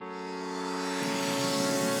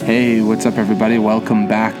Hey, what's up, everybody? Welcome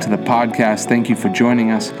back to the podcast. Thank you for joining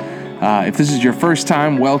us. If this is your first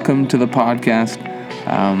time, welcome to the podcast.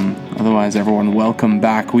 Otherwise, everyone, welcome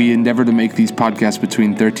back. We endeavor to make these podcasts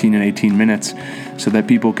between 13 and 18 minutes so that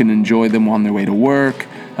people can enjoy them on their way to work,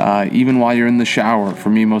 even while you're in the shower. For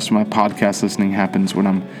me, most of my podcast listening happens when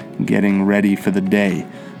I'm getting ready for the day.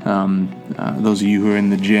 Those of you who are in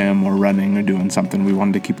the gym or running or doing something, we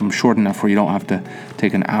wanted to keep them short enough where you don't have to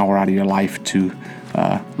take an hour out of your life to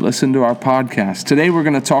listen to our podcast. Today we're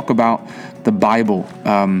going to talk about the Bible,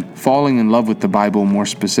 falling in love with the Bible more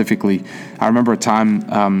specifically. I remember a time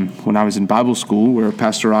when I was in Bible school where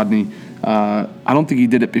Pastor Rodney, I don't think he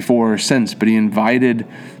did it before or since, but he invited,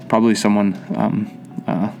 probably someone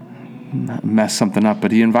messed something up,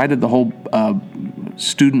 but he invited the whole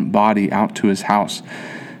student body out to his house.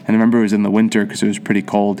 And I remember it was in the winter because it was pretty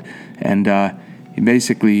cold, and he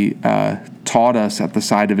basically taught us at the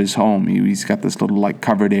side of his home. He's got this little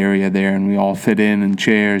covered area there, and we all fit in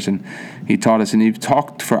chairs, and he taught us, and he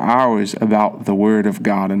talked for hours about the Word of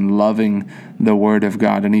God and loving the Word of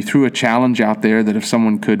God. And he threw a challenge out there that if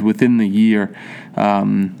someone could, within the year,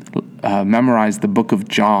 memorize the book of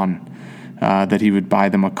John, that he would buy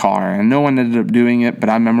them a car. And no one ended up doing it, but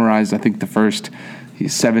I memorized, I think, the first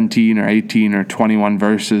 17 or 18 or 21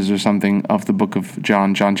 verses or something of the book of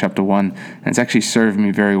John chapter 1. And it's actually served me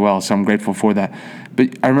very well, so I'm grateful for that.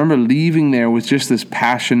 But I remember leaving there with just this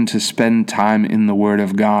passion to spend time in the Word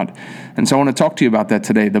of God. And so I want to talk to you about that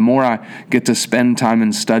today. The more I get to spend time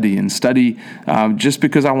and study just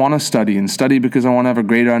because I want to study, and study because I want to have a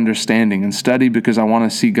greater understanding, and study because I want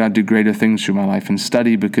to see God do greater things through my life, and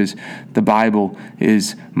study because the Bible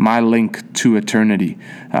is my link to eternity.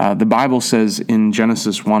 The Bible says in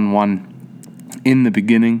Genesis 1:1, "In the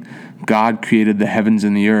beginning, God created the heavens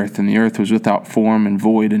and the earth was without form and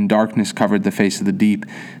void, and darkness covered the face of the deep."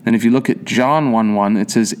 And if you look at John 1:1,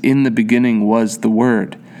 it says, "In the beginning was the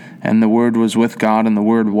Word, and the Word was with God, and the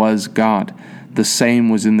Word was God. The same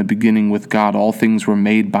was in the beginning with God. All things were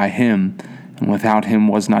made by Him, and without Him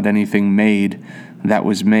was not anything made that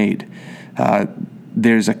was made."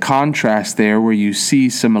 There's a contrast there where you see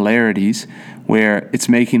similarities, where it's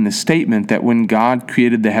making the statement that when God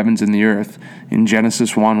created the heavens and the earth in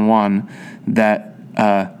Genesis 1:1, that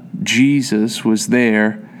Jesus was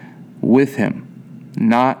there with Him,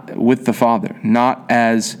 not with the Father, not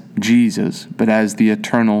as Jesus, but as the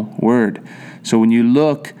eternal Word. So when you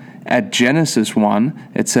look at Genesis 1,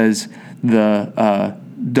 it says the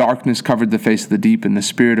darkness covered the face of the deep, and the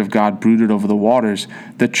Spirit of God brooded over the waters.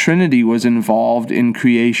 The Trinity was involved in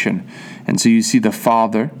creation. And so you see the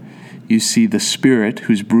Father, you see the Spirit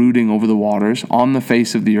who's brooding over the waters, on the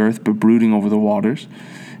face of the earth, but brooding over the waters.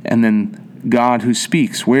 And then God who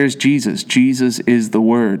speaks. Where's Jesus? Jesus is the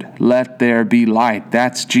Word. Let there be light.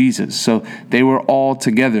 That's Jesus. So they were all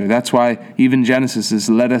together. That's why even Genesis is,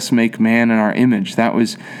 "Let us make man in our image." That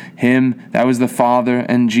was Him. That was the Father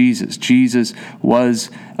and Jesus. Jesus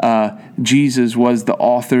was the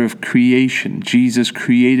author of creation. Jesus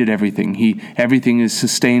created everything. Everything is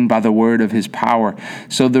sustained by the word of His power.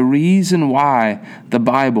 So the reason why the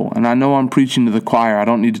Bible, and I know I'm preaching to the choir, I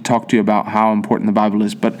don't need to talk to you about how important the Bible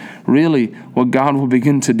is, but really what God will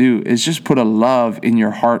begin to do is just put a love in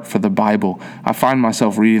your heart for the Bible. I find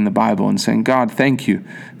myself reading the Bible and saying, "God, thank you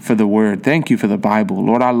for the Word. Thank you for the Bible.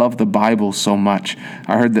 Lord, I love the Bible so much."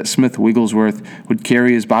 I heard that Smith Wigglesworth would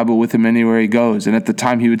carry his Bible with him anywhere he goes. And at the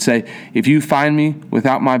time he would say, "If you find me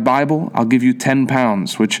without my Bible, I'll give you 10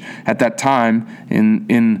 pounds, which at that time in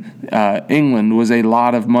England was a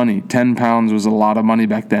lot of money. 10 pounds was a lot of money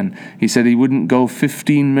back then. He said he wouldn't go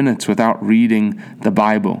 15 minutes without reading the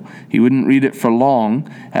Bible. He wouldn't read it for long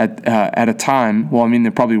at a time. Well, I mean,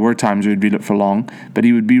 there probably were times he would read it for long, but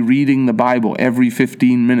he would be reading the Bible every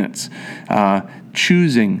 15 minutes,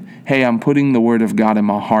 choosing, hey, I'm putting the Word of God in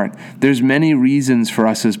my heart. There's many reasons for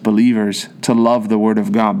us as believers to love the Word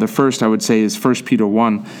of God. The first, I would say, is 1 Peter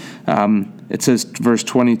 1. It says, verse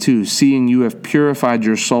 22, "Seeing you have purified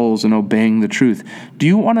your souls in obeying the truth." Do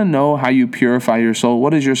you want to know how you purify your soul?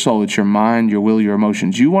 What is your soul? It's your mind, your will, your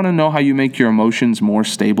emotions. Do you want to know how you make your emotions more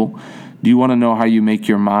stable? Do you want to know how you make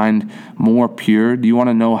your mind more pure? Do you want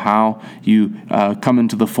to know how you come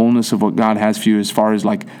into the fullness of what God has for you as far as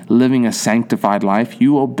living a sanctified life?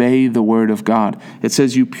 You obey the Word of God. It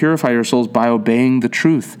says you purify your souls by obeying the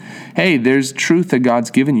truth. Hey, there's truth that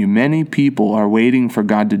God's given you. Many people are waiting for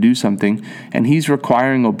God to do something, and He's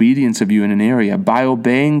requiring obedience of you in an area. By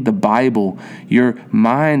obeying the Bible, your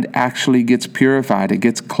mind actually gets purified. It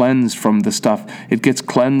gets cleansed from the stuff. It gets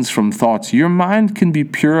cleansed from thoughts. Your mind can be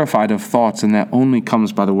purified of thoughts, and that only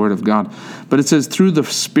comes by the word of God. But it says, through the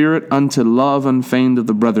Spirit unto love unfeigned of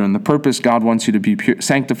the brethren. The purpose God wants you to be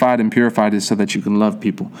sanctified and purified is so that you can love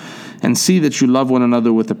people. And see that you love one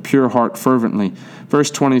another with a pure heart fervently. Verse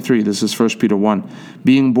 23, this is 1 Peter 1.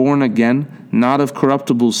 Being born again, not of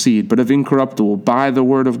corruptible seed, but of incorruptible, by the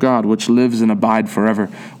word of God, which lives and abide forever.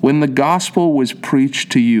 When the gospel was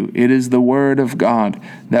preached to you, it is the word of God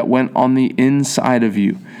that went on the inside of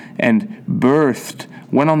you and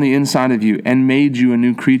went on the inside of you and made you a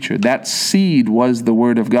new creature. That seed was the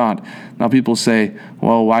word of God. Now people say,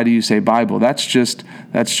 well, why do you say Bible? That's just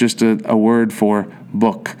a word for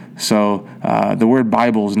book. So the word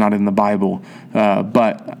Bible is not in the Bible,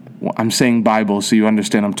 but I'm saying Bible so you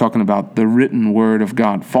understand I'm talking about the written word of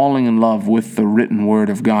God, falling in love with the written word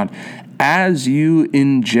of God. As you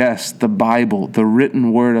ingest the Bible, the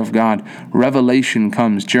written word of God, revelation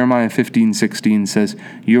comes. Jeremiah 15:16 says,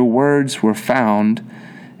 your words were found,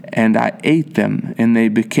 and I ate them, and they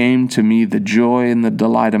became to me the joy and the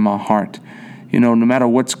delight of my heart. You know, no matter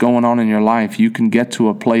what's going on in your life, you can get to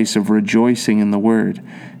a place of rejoicing in the word.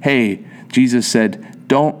 Hey, Jesus said,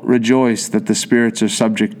 don't rejoice that the spirits are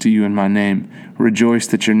subject to you in my name. Rejoice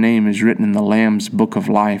that your name is written in the Lamb's book of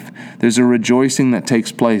life. There's a rejoicing that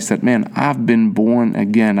takes place that, man, I've been born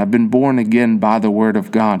again. I've been born again by the word of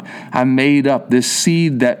God. I'm made up. This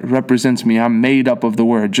seed that represents me, I'm made up of the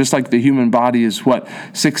word. Just like the human body is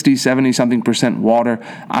 60, 70 something percent water.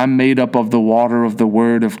 I'm made up of the water of the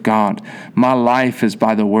word of God. My life is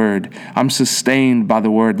by the word. I'm sustained by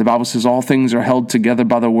the word. The Bible says all things are held together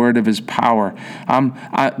by the word of his power.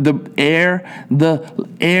 The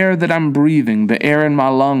air that I'm breathing, the air in my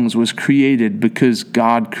lungs was created because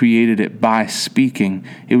God created it by speaking.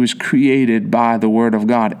 It was created by the word of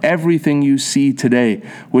God. Everything you see today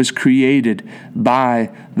was created by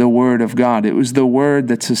the word of God. It was the word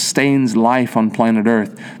that sustains life on planet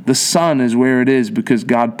Earth. The sun is where it is because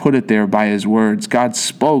God put it there by his words. God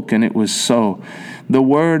spoke and it was so. The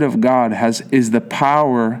word of God is the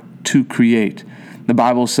power to create. The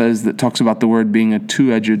Bible says that talks about the word being a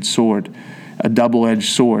two-edged sword, a double-edged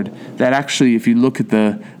sword. That actually, if you look at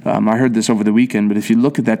I heard this over the weekend, but if you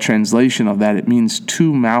look at that translation of that, it means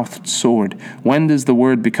two-mouthed sword. When does the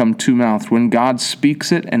word become two-mouthed? When God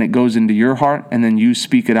speaks it and it goes into your heart and then you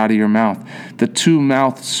speak it out of your mouth. The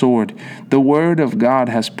two-mouthed sword. The word of God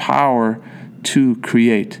has power to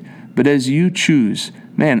create. But as you choose,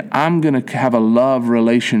 man, I'm going to have a love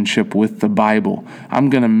relationship with the Bible. I'm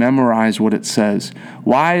going to memorize what it says.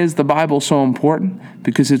 Why is the Bible so important?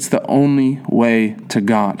 Because it's the only way to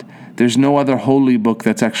God. There's no other holy book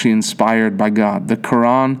that's actually inspired by God. The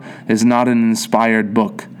Quran is not an inspired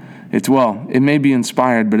book. It may be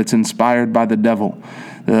inspired, but it's inspired by the devil.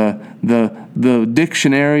 The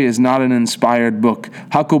dictionary is not an inspired book.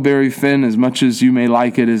 Huckleberry Finn, as much as you may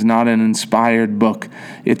like it, is not an inspired book.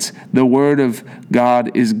 It's the word of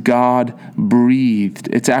God is God breathed.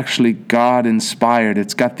 It's actually God inspired.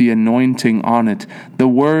 It's got the anointing on it. The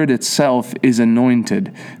word itself is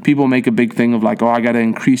anointed. People make a big thing of I got to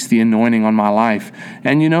increase the anointing on my life.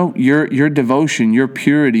 And your devotion, your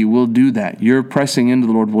purity will do that. Your pressing into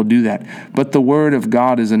the Lord will do that. But the word of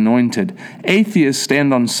God is anointed. Atheists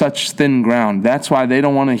stand on such thin ground. That's why they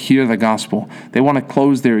don't want to hear the gospel. They want to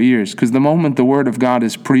close their ears, because the moment the word of God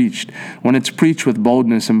is preached, when it's preached with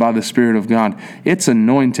boldness and by the Spirit of God, it's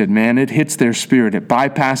anointed, man. It hits their spirit. It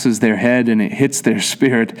bypasses their head and it hits their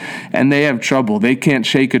spirit, and they have trouble. They can't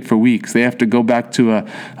shake it for weeks. They have to go back to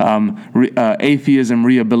a atheism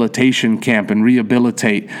rehabilitation camp and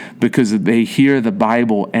rehabilitate, because they hear the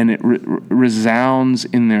Bible and it resounds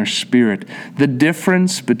in their spirit. The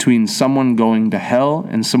difference between someone going to hell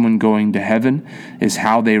and someone going to heaven is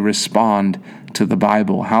how they respond to the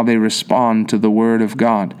Bible, how they respond to the Word of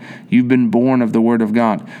God. You've been born of the Word of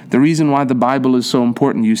God. The reason why the Bible is so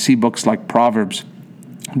important, you see books like Proverbs,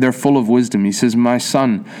 they're full of wisdom. He says, my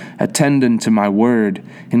son, attend unto my word,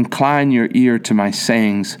 incline your ear to my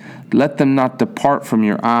sayings, let them not depart from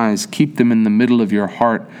your eyes, keep them in the middle of your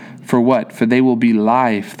heart. For what? For they will be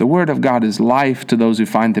life. The word of God is life to those who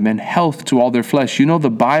find them, and health to all their flesh.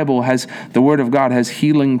 The the word of God has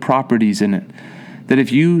healing properties in it. That if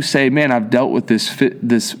you say, man, I've dealt with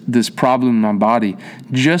this problem in my body,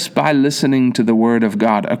 just by listening to the word of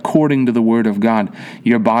God, according to the word of God,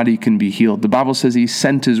 your body can be healed. The Bible says he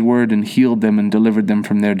sent his word and healed them and delivered them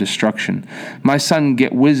from their destruction. My son,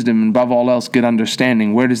 get wisdom, and above all else, get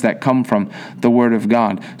understanding. Where does that come from? The word of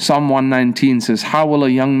God. Psalm 119 says, how will a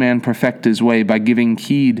young man perfect his way? By giving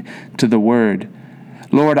heed to the word.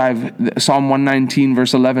 Lord, Psalm 119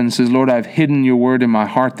 verse 11 says, Lord, I've hidden your word in my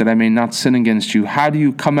heart that I may not sin against you. How do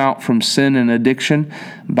you come out from sin and addiction?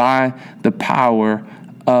 By the power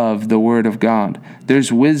of the Word of God.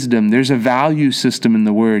 There's wisdom. There's a value system in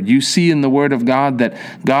the Word. You see in the Word of God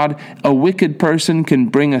that a wicked person can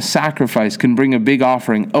bring a sacrifice, can bring a big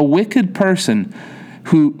offering. A wicked person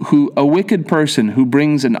who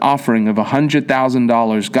brings an offering of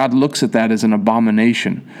 $100,000, God looks at that as an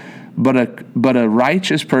abomination. But a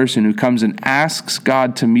righteous person who comes and asks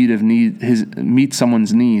God to meet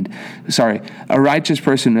someone's need. A righteous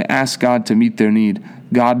person who asks God to meet their need,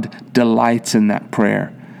 God delights in that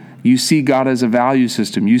prayer. You see God as a value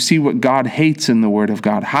system. You see what God hates in the Word of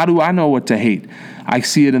God. How do I know what to hate? I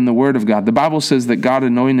see it in the Word of God. The Bible says that God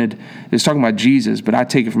anointed, it's talking about Jesus, but I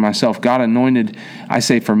take it for myself. God anointed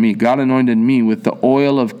me with the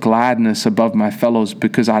oil of gladness above my fellows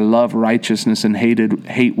because I love righteousness and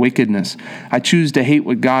hate wickedness. I choose to hate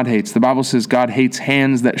what God hates. The Bible says God hates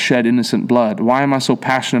hands that shed innocent blood. Why am I so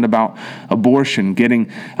passionate about abortion,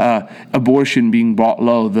 abortion being brought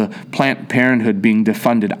low, the Planned Parenthood being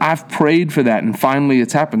defunded? I've prayed for that, and finally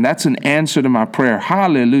it's happened. That's an answer to my prayer.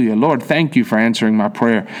 Hallelujah. Lord, thank you for answering my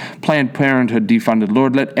prayer. Planned Parenthood defunded.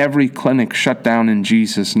 Lord, let every clinic shut down in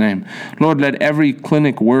Jesus' name. Lord, let every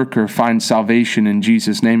clinic worker find salvation in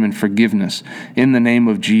Jesus' name and forgiveness in the name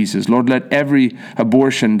of Jesus. Lord, let every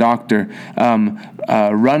abortion doctor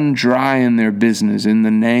run dry in their business in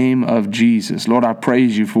the name of Jesus. Lord, I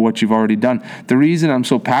praise you for what you've already done. The reason I'm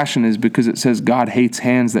so passionate is because it says God hates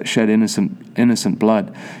hands that shed innocent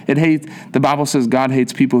blood. The Bible says God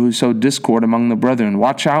hates people who sow discord among the brethren.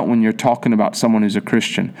 Watch out when you're talking about someone who's a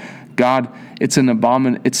Christian. It's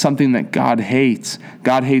something that God hates.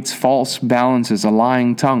 God hates false balances, a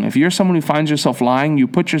lying tongue. If you're someone who finds yourself lying, you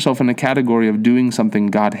put yourself in a category of doing something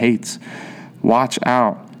God hates. Watch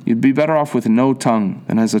out. You'd be better off with no tongue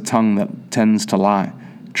than as a tongue that tends to lie.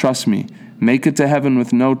 Trust me, make it to heaven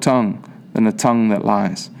with no tongue than a tongue that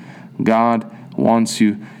lies. God wants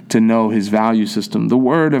you to know his value system. The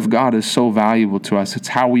Word of God is so valuable to us. It's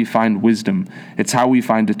how we find wisdom. It's how we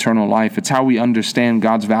find eternal life. It's how we understand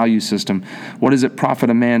God's value system. What does it profit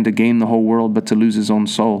a man to gain the whole world but to lose his own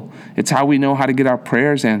soul? It's how we know how to get our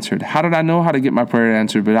prayers answered. How did I know how to get my prayer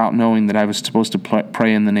answered without knowing that I was supposed to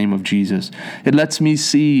pray in the name of Jesus? It lets me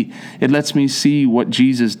see what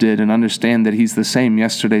Jesus did and understand that he's the same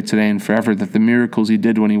yesterday, today, and forever, that the miracles he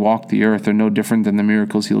did when he walked the earth are no different than the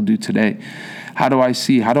miracles he'll do today. How do I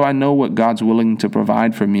see? How do I know what God's willing to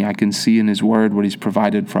provide for me? I can see in his word what he's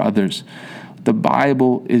provided for others. The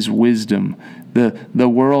Bible is wisdom. The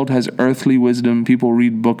world has earthly wisdom. People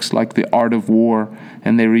read books like The Art of War,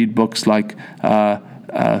 and they read books like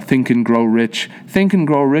Think and Grow Rich. Think and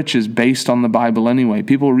Grow Rich is based on the Bible anyway.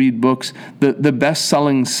 People read books. The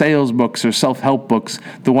best-selling sales books or self-help books,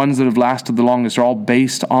 the ones that have lasted the longest, are all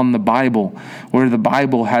based on the Bible, where the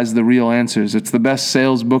Bible has the real answers. It's the best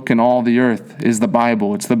sales book in all the earth is the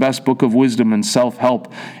Bible. It's the best book of wisdom and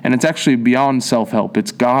self-help. And it's actually beyond self-help.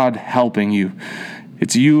 It's God helping you.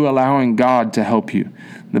 It's you allowing God to help you.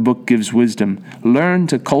 The book gives wisdom. Learn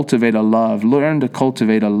to cultivate a love. Learn to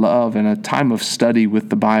cultivate a love and a time of study with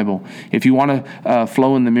the Bible. If you want to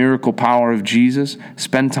flow in the miracle power of Jesus,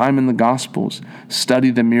 spend time in the Gospels.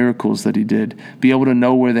 Study the miracles that he did. Be able to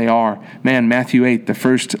know where they are. Man, Matthew 8, the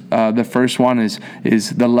first one is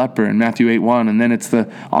the leper in Matthew 8:1, and then it's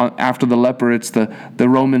after the leper, it's the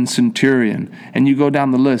Roman centurion. And you go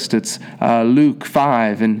down the list. It's Luke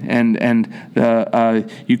 5, and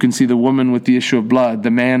you can see the woman with the issue of blood,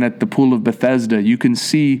 the man at the pool of Bethesda. You can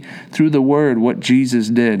see through the word what Jesus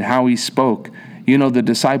did, how he spoke. The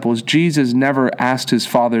disciples, Jesus never asked his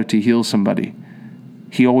Father to heal somebody.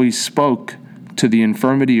 He always spoke to the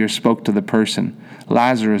infirmity or spoke to the person.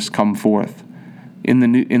 Lazarus, come forth. In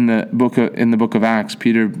the book of Acts,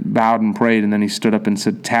 Peter bowed and prayed, and then he stood up and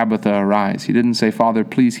said, Tabitha, arise. He didn't say, Father,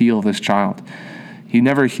 please heal this child. He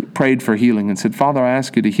never prayed for healing and said, Father, I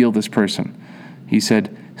ask you to heal this person. He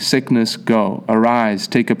said, sickness, go, arise,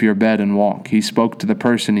 take up your bed and walk. He spoke to the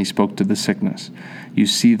person, he spoke to the sickness. You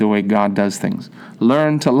see the way God does things.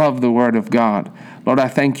 Learn to love the Word of God. Lord, I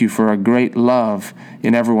thank you for a great love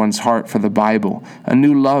in everyone's heart for the Bible, a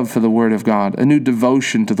new love for the Word of God, a new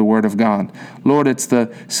devotion to the Word of God. Lord, it's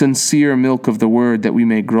the sincere milk of the Word that we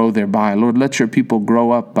may grow thereby. Lord, let your people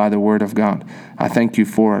grow up by the Word of God. I thank you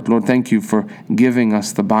for it. Lord, thank you for giving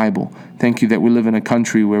us the Bible. Thank you that we live in a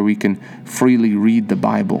country where we can freely read the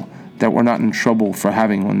Bible, that we're not in trouble for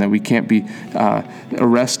having one, that we can't be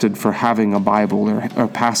arrested for having a Bible or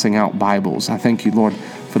passing out Bibles. I thank you, Lord,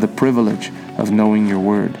 for the privilege of knowing your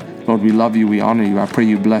word. Lord, we love you, we honor you. I pray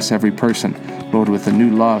you bless every person, Lord, with a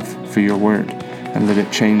new love for your word, and let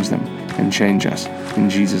it change them and change us. In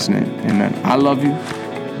Jesus' name, amen. I love you.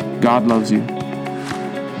 God loves you.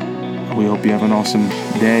 We hope you have an awesome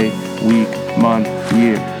day, week, month,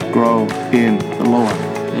 year. Grow in the Lord.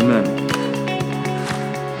 Amen.